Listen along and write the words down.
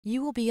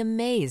You will be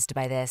amazed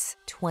by this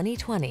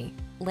 2020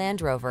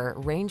 Land Rover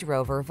Range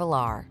Rover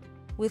Velar.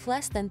 With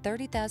less than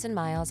 30,000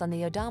 miles on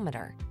the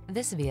odometer,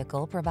 this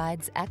vehicle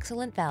provides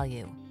excellent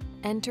value.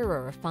 Enter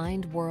a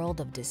refined world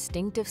of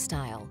distinctive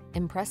style,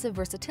 impressive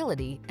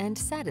versatility, and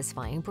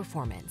satisfying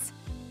performance.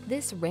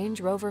 This Range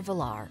Rover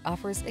Velar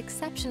offers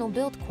exceptional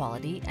build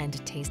quality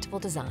and tasteful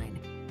design.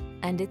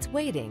 And it's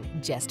waiting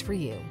just for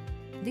you.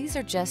 These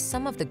are just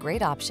some of the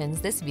great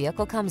options this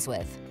vehicle comes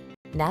with: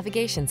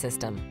 navigation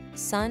system,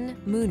 sun,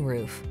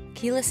 moonroof,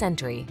 keyless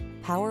entry,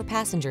 power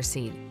passenger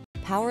seat,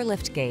 power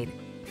liftgate,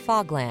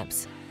 fog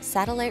lamps,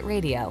 satellite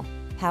radio,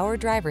 power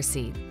driver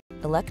seat,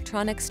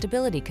 electronic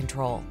stability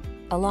control,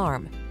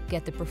 alarm.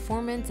 Get the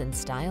performance and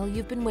style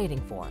you've been waiting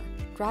for.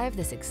 Drive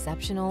this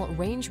exceptional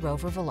Range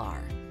Rover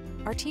Velar.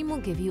 Our team will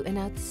give you an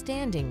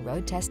outstanding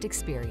road test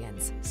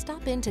experience.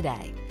 Stop in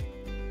today.